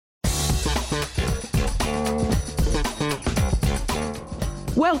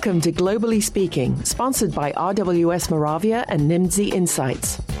Welcome to Globally Speaking, sponsored by RWS Moravia and Nimdzi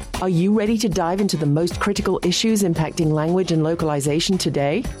Insights. Are you ready to dive into the most critical issues impacting language and localization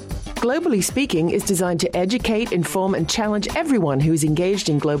today? Globally Speaking is designed to educate, inform, and challenge everyone who's engaged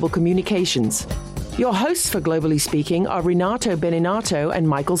in global communications. Your hosts for Globally Speaking are Renato Beninato and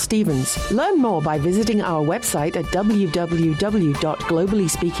Michael Stevens. Learn more by visiting our website at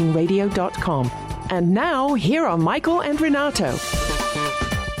www.globallyspeakingradio.com. And now, here are Michael and Renato.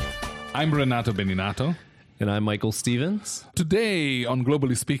 I'm Renato Beninato. And I'm Michael Stevens. Today on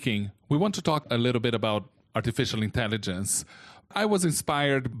Globally Speaking, we want to talk a little bit about artificial intelligence. I was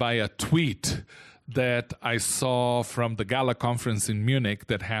inspired by a tweet that I saw from the Gala conference in Munich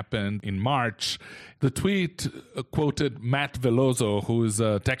that happened in March. The tweet quoted Matt Veloso, who is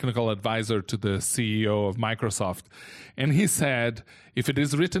a technical advisor to the CEO of Microsoft. And he said, if it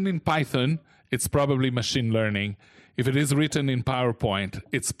is written in Python, it's probably machine learning. If it is written in PowerPoint,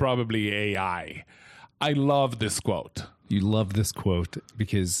 it's probably AI. I love this quote. You love this quote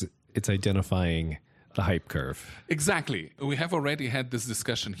because it's identifying the hype curve. Exactly. We have already had this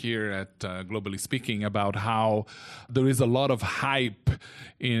discussion here at Globally Speaking about how there is a lot of hype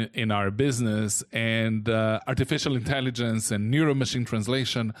in our business, and artificial intelligence and neuro-machine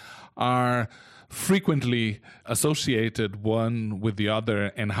translation are frequently associated one with the other,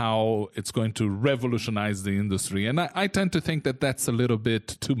 and how it's going to revolutionize the industry. And I tend to think that that's a little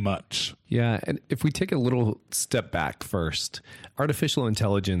bit too much. Yeah, and if we take a little step back first, artificial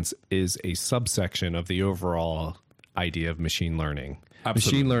intelligence is a subsection of the overall idea of machine learning.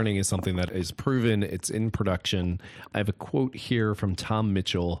 Absolutely. Machine learning is something that is proven, it's in production. I have a quote here from Tom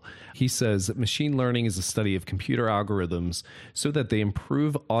Mitchell. He says, machine learning is a study of computer algorithms so that they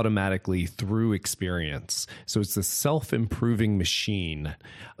improve automatically through experience. So it's a self-improving machine,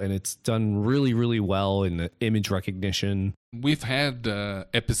 and it's done really, really well in the image recognition. We've had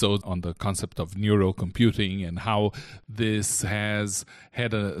episodes on the concept of neural computing and how this has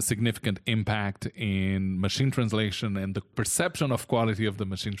had a significant impact in machine translation and the perception of quality of the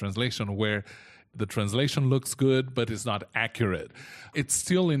machine translation, where the translation looks good, but it's not accurate. It's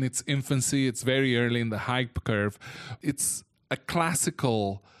still in its infancy. It's very early in the hype curve. It's a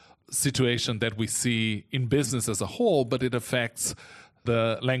classical situation that we see in business as a whole, but it affects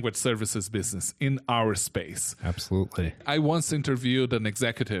the language services business in our space. Absolutely. I once interviewed an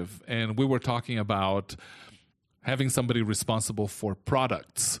executive, and we were talking about having somebody responsible for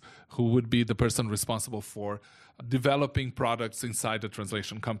products, who would be the person responsible for developing products inside the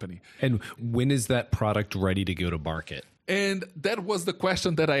translation company. And when is that product ready to go to market? And that was the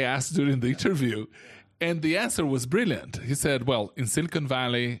question that I asked during the interview. And the answer was brilliant. He said, well, in Silicon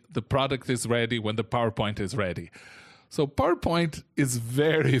Valley, the product is ready when the PowerPoint is ready. So PowerPoint is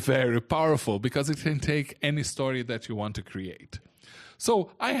very, very powerful because it can take any story that you want to create.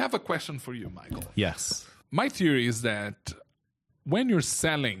 So I have a question for you, Michael. Yes. My theory is that when you're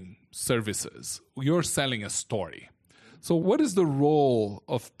selling services, you're selling a story. So what is the role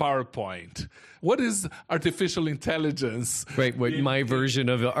of PowerPoint? What is artificial intelligence? Right, what my version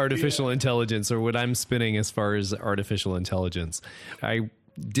of artificial intelligence, or what I'm spinning as far as artificial intelligence. I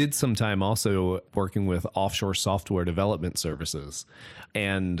did some time also working with offshore software development services.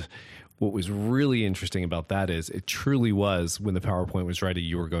 And what was really interesting about that is it truly was, when the PowerPoint was ready,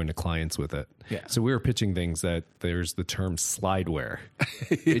 you were going to clients with it. Yeah. So we were pitching things that there's the term slideware.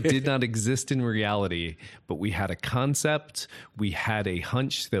 It did not exist in reality, but we had a concept. We had a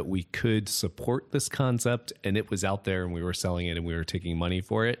hunch that we could support this concept, and it was out there, and we were selling it, and we were taking money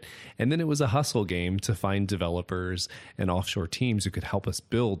for it. And then it was a hustle game to find developers and offshore teams who could help us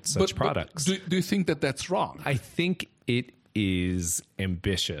build such products. But do you think that that's wrong? I think it is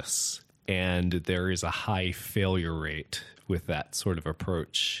ambitious, and there is a high failure rate with that sort of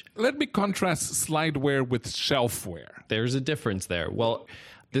approach. Let me contrast slideware with shelfware. There's a difference there. Well,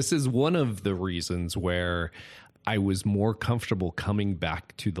 this is one of the reasons where I was more comfortable coming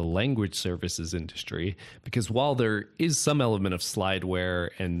back to the language services industry, because while there is some element of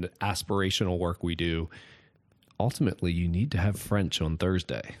slideware and aspirational work we do, ultimately you need to have French on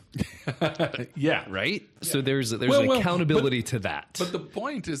Thursday. Yeah. Right? Yeah. So there's accountability to that. But the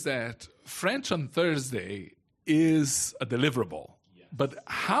point is that French on Thursday is a deliverable. Yes. But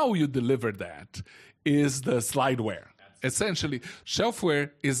how you deliver that is the slideware. Essentially,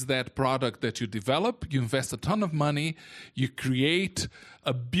 shelfware is that product that you develop, you invest a ton of money, you create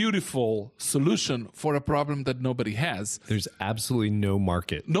a beautiful solution for a problem that nobody has. There's absolutely no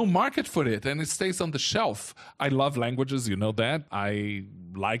market. No market for it, and it stays on the shelf. I love languages, you know that. I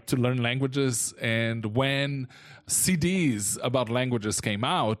like to learn languages, and when CDs about languages came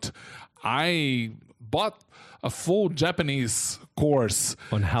out, I bought a full Japanese course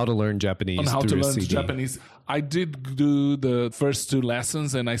on how to learn Japanese. On how to learn CD. Japanese. I did do the first 2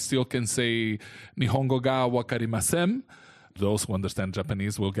 lessons, and I still can say Nihongo ga wakarimasen. Those who understand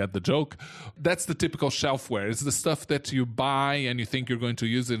Japanese will get the joke. That's the typical shelfware. It's the stuff that you buy and you think you're going to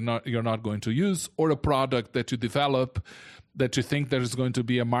use it, you're not going to use, or a product that you develop that you think there's going to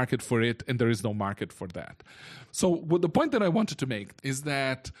be a market for it, and there is no market for that. So the point that I wanted to make is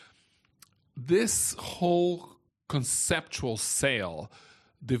that this whole conceptual sale,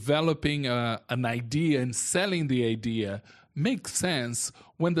 developing an idea and selling the idea, makes sense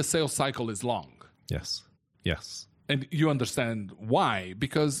when the sales cycle is long. Yes. And you understand why.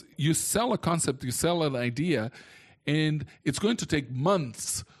 Because you sell a concept, you sell an idea, and it's going to take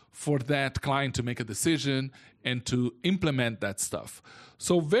months for that client to make a decision and to implement that stuff.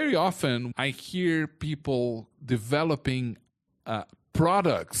 So very often I hear people developing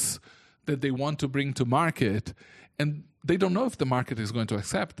products that they want to bring to market, and they don't know if the market is going to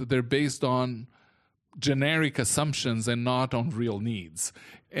accept. They're based on generic assumptions and not on real needs.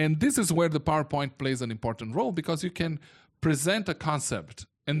 And this is where the PowerPoint plays an important role, because you can present a concept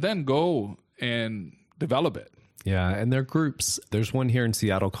and then go and develop it. Yeah, and there are groups. There's one here in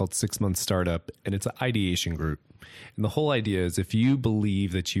Seattle called 6 Month Startup, and it's an ideation group. And the whole idea is if you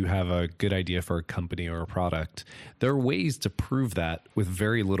believe that you have a good idea for a company or a product, there are ways to prove that with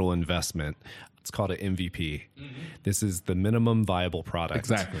very little investment. It's called an MVP. Mm-hmm. This is the minimum viable product.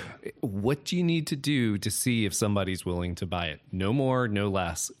 Exactly. What do you need to do to see if somebody's willing to buy it? No more, no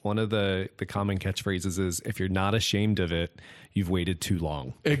less. One of the common catchphrases is, if you're not ashamed of it, you've waited too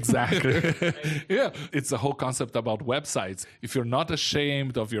long. Exactly. Yeah. It's the whole concept about websites. If you're not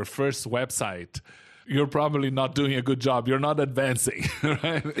ashamed of your first website, you're probably not doing a good job. You're not advancing,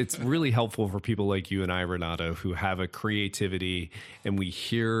 right? It's really helpful for people like you and I, Renato, who have a creativity, and we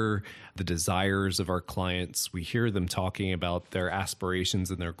hear the desires of our clients. We hear them talking about their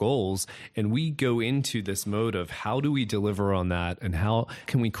aspirations and their goals, and we go into this mode of how do we deliver on that, and how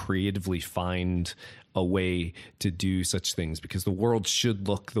can we creatively find a way to do such things, because the world should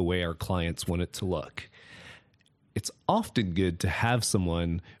look the way our clients want it to look. It's often good to have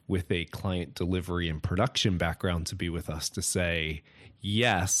someone with a client delivery and production background to be with us to say,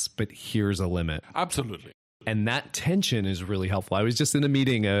 yes, but here's a limit. Absolutely. And that tension is really helpful. I was just in a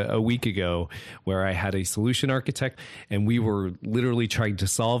meeting a week ago where I had a solution architect, and we were literally trying to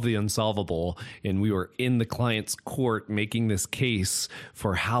solve the unsolvable. And we were in the client's court making this case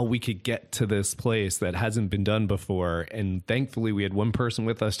for how we could get to this place that hasn't been done before. And thankfully, we had one person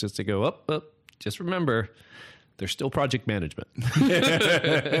with us just to go, up, just remember, there's still project management.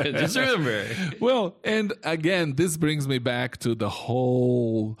 Just remember. Well, and again, this brings me back to the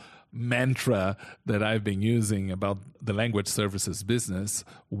whole mantra that I've been using about the language services business.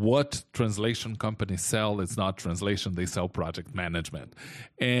 What translation companies sell is not translation, they sell project management.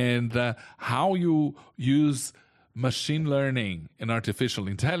 And how you use machine learning and artificial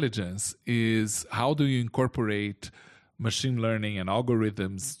intelligence is how do you incorporate machine learning and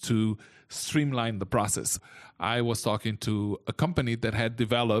algorithms to streamline the process. I was talking to a company that had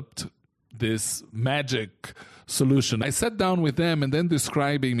developed this magic solution. I sat down with them and then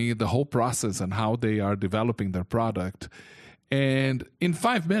describing me the whole process and how they are developing their product. And in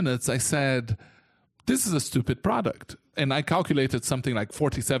 5 minutes, I said, this is a stupid product. And I calculated something like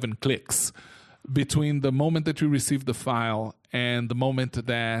 47 clicks between the moment that you receive the file and the moment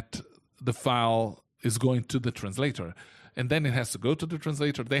that the file is going to the translator. And then it has to go to the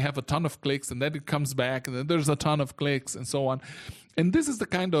translator. They have a ton of clicks, and then it comes back, and then there's a ton of clicks, and so on. And this is the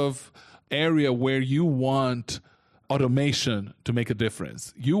kind of area where you want automation to make a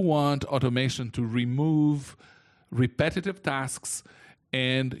difference. You want automation to remove repetitive tasks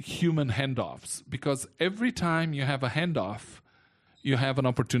and human handoffs, because every time you have a handoff, you have an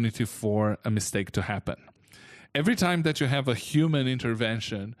opportunity for a mistake to happen. Every time that you have a human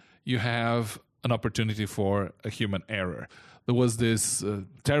intervention, you have an opportunity for a human error. There was this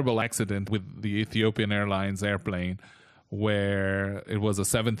terrible accident with the Ethiopian Airlines airplane where it was a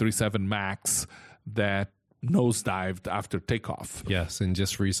 737 MAX that nosedived after takeoff. Yes, and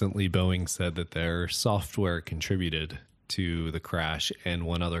just recently Boeing said that their software contributed to the crash and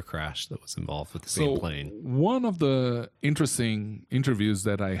one other crash that was involved with the same plane. One of the interesting interviews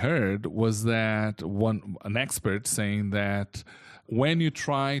that I heard was that an expert saying that when you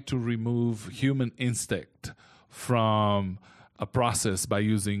try to remove human instinct from a process by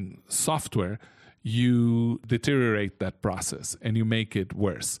using software, you deteriorate that process and you make it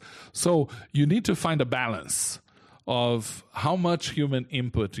worse. So you need to find a balance of how much human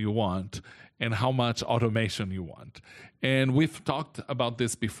input you want and how much automation you want. And we've talked about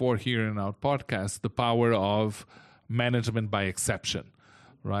this before here in our podcast, the power of management by exception,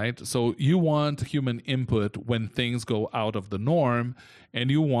 right? So you want human input when things go out of the norm,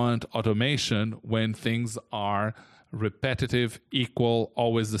 and you want automation when things are repetitive, equal,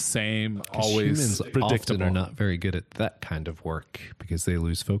 always the same, always humans predictable. Often are not very good at that kind of work because they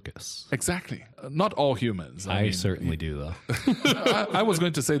lose focus. Exactly. Not all humans. I mean, certainly do, though. I was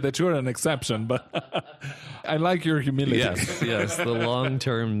going to say that you're an exception, but I like your humility. Yes. The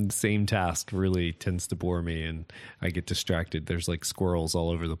long-term same task really tends to bore me, and I get distracted. There's like squirrels all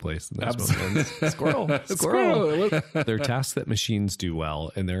over the place in those moments. Squirrel. They're tasks that machines do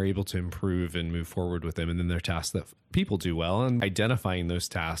well, and they're able to improve and move forward with them. And then they're tasks that people do well, and identifying those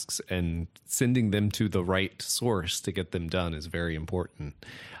tasks and sending them to the right source to get them done is very important.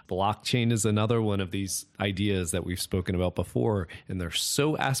 Blockchain is another one of these ideas that we've spoken about before, and they're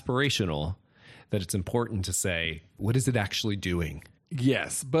so aspirational that it's important to say, what is it actually doing?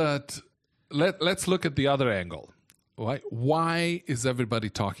 Yes, but let's look at the other angle. Why is everybody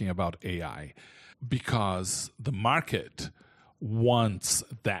talking about AI? Because the market wants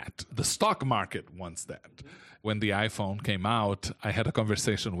that. The stock market wants that. When the iPhone came out, I had a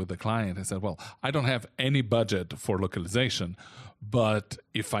conversation with the client. I said, well, I don't have any budget for localization, but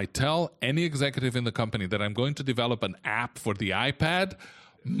if I tell any executive in the company that I'm going to develop an app for the iPad,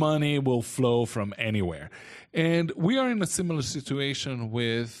 money will flow from anywhere. And we are in a similar situation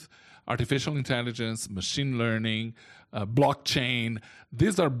with artificial intelligence, machine learning, blockchain.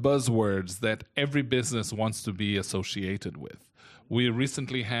 These are buzzwords that every business wants to be associated with. We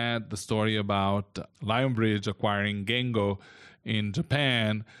recently had the story about Lionbridge acquiring Gengo in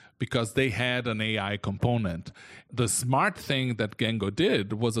Japan because they had an AI component. The smart thing that Gengo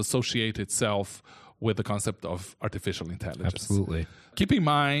did was associate itself with the concept of artificial intelligence. Absolutely. Keep in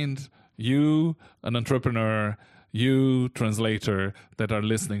mind, you, an entrepreneur, you, translator, that are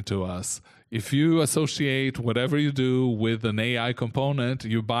listening to us, if you associate whatever you do with an AI component,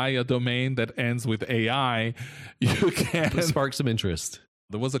 you buy a domain that ends with AI, you can spark some interest.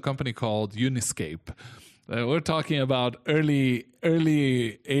 There was a company called Uniscape. We're talking about early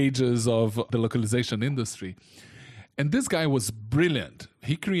ages of the localization industry. And this guy was brilliant.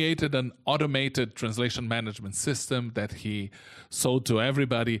 He created an automated translation management system that he sold to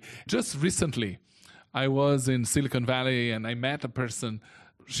everybody. Just recently, I was in Silicon Valley and I met a person.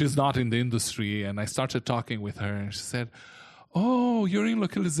 She's not in the industry, and I started talking with her, and she said, oh, you're in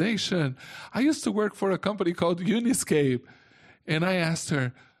localization. I used to work for a company called Uniscape. And I asked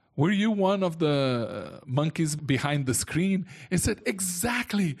her, were you one of the monkeys behind the screen? And said,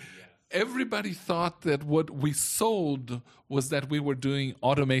 exactly. Everybody thought that what we sold was that we were doing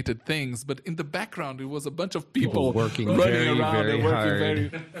automated things, but in the background, it was a bunch of people working running around very and working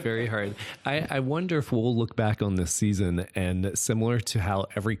hard. Very hard. I wonder if we'll look back on this season and similar to how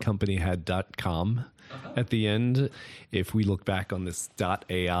every company had .com at the end, if we look back on this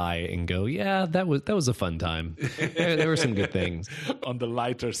 .ai and go, yeah, that was a fun time. There were some good things. On the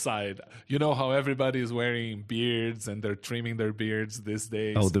lighter side, you know how everybody is wearing beards and they're trimming their beards these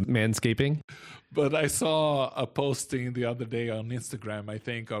days. Oh, the manscaping? But I saw a posting the other day on Instagram, I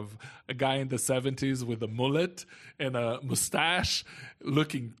think, of a guy in the 70s with a mullet and a mustache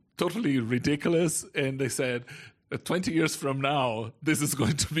looking totally ridiculous. And they said, 20 years from now, this is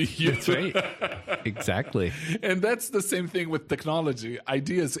going to be you. That's right. Exactly. And that's the same thing with technology.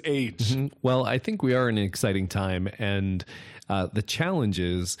 Ideas age. Mm-hmm. Well, I think we are in an exciting time. And the challenge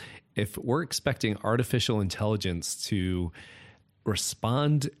is if we're expecting artificial intelligence to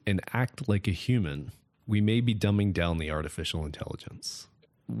respond and act like a human, we may be dumbing down the artificial intelligence.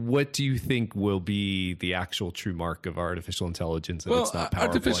 What do you think will be the actual true mark of artificial intelligence if it's not PowerPoint?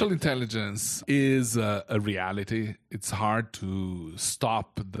 Artificial intelligence is a reality. It's hard to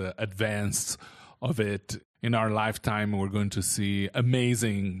stop the advance of it. In our lifetime, we're going to see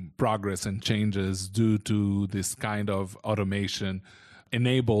amazing progress and changes due to this kind of automation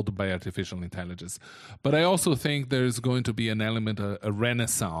enabled by artificial intelligence. But I also think there's going to be an element, a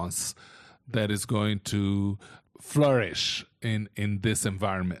renaissance that is going to flourish in this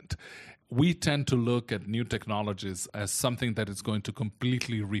environment. We tend to look at new technologies as something that is going to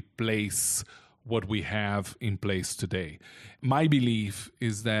completely replace what we have in place today. My belief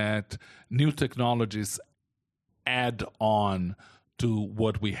is that new technologies add on to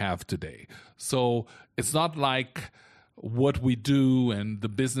what we have today. So it's not like what we do and the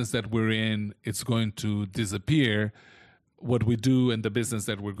business that we're in, it's going to disappear. What we do and the business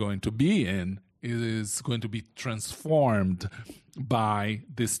that we're going to be in is going to be transformed by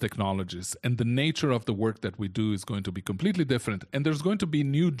these technologies. And the nature of the work that we do is going to be completely different. And there's going to be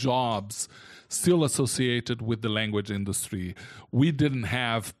new jobs still associated with the language industry. We didn't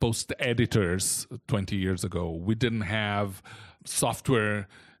have post editors 20 years ago. We didn't have software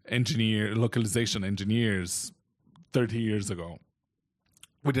localization engineers 30 years ago.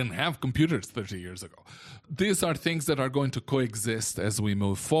 We didn't have computers 30 years ago. These are things that are going to coexist as we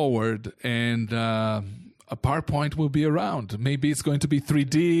move forward, and a PowerPoint will be around. Maybe it's going to be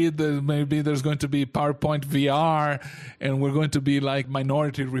 3D, maybe there's going to be PowerPoint VR, and we're going to be like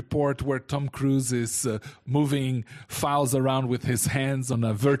Minority Report, where Tom Cruise is moving files around with his hands on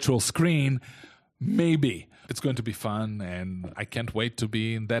a virtual screen. Maybe. It's going to be fun, and I can't wait to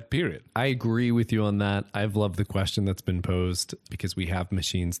be in that period. I agree with you on that. I've loved the question that's been posed because we have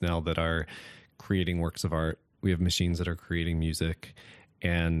machines now that are creating works of art. We have machines that are creating music.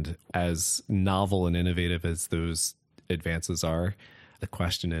 And as novel and innovative as those advances are, the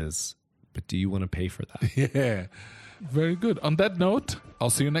question is, but do you want to pay for that? Yeah, very good. On that note, I'll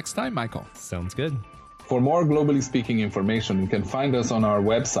see you next time, Michael. Sounds good. For more Globally Speaking information, you can find us on our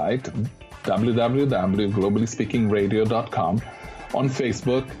website, www.globallyspeakingradio.com, on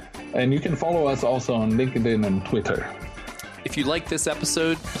Facebook, and you can follow us also on LinkedIn and Twitter. If you like this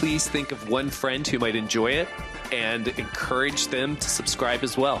episode, please think of one friend who might enjoy it and encourage them to subscribe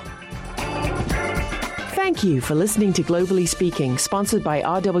as well. Thank you for listening to Globally Speaking, sponsored by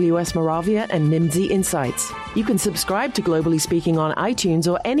RWS Moravia and Nimdzi Insights. You can subscribe to Globally Speaking on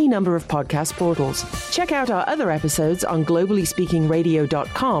iTunes or any number of podcast portals. Check out our other episodes on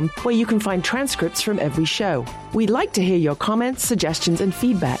globallyspeakingradio.com, where you can find transcripts from every show. We'd like to hear your comments, suggestions, and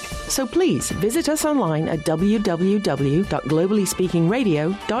feedback, so please visit us online at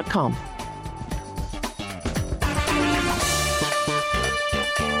www.globallyspeakingradio.com.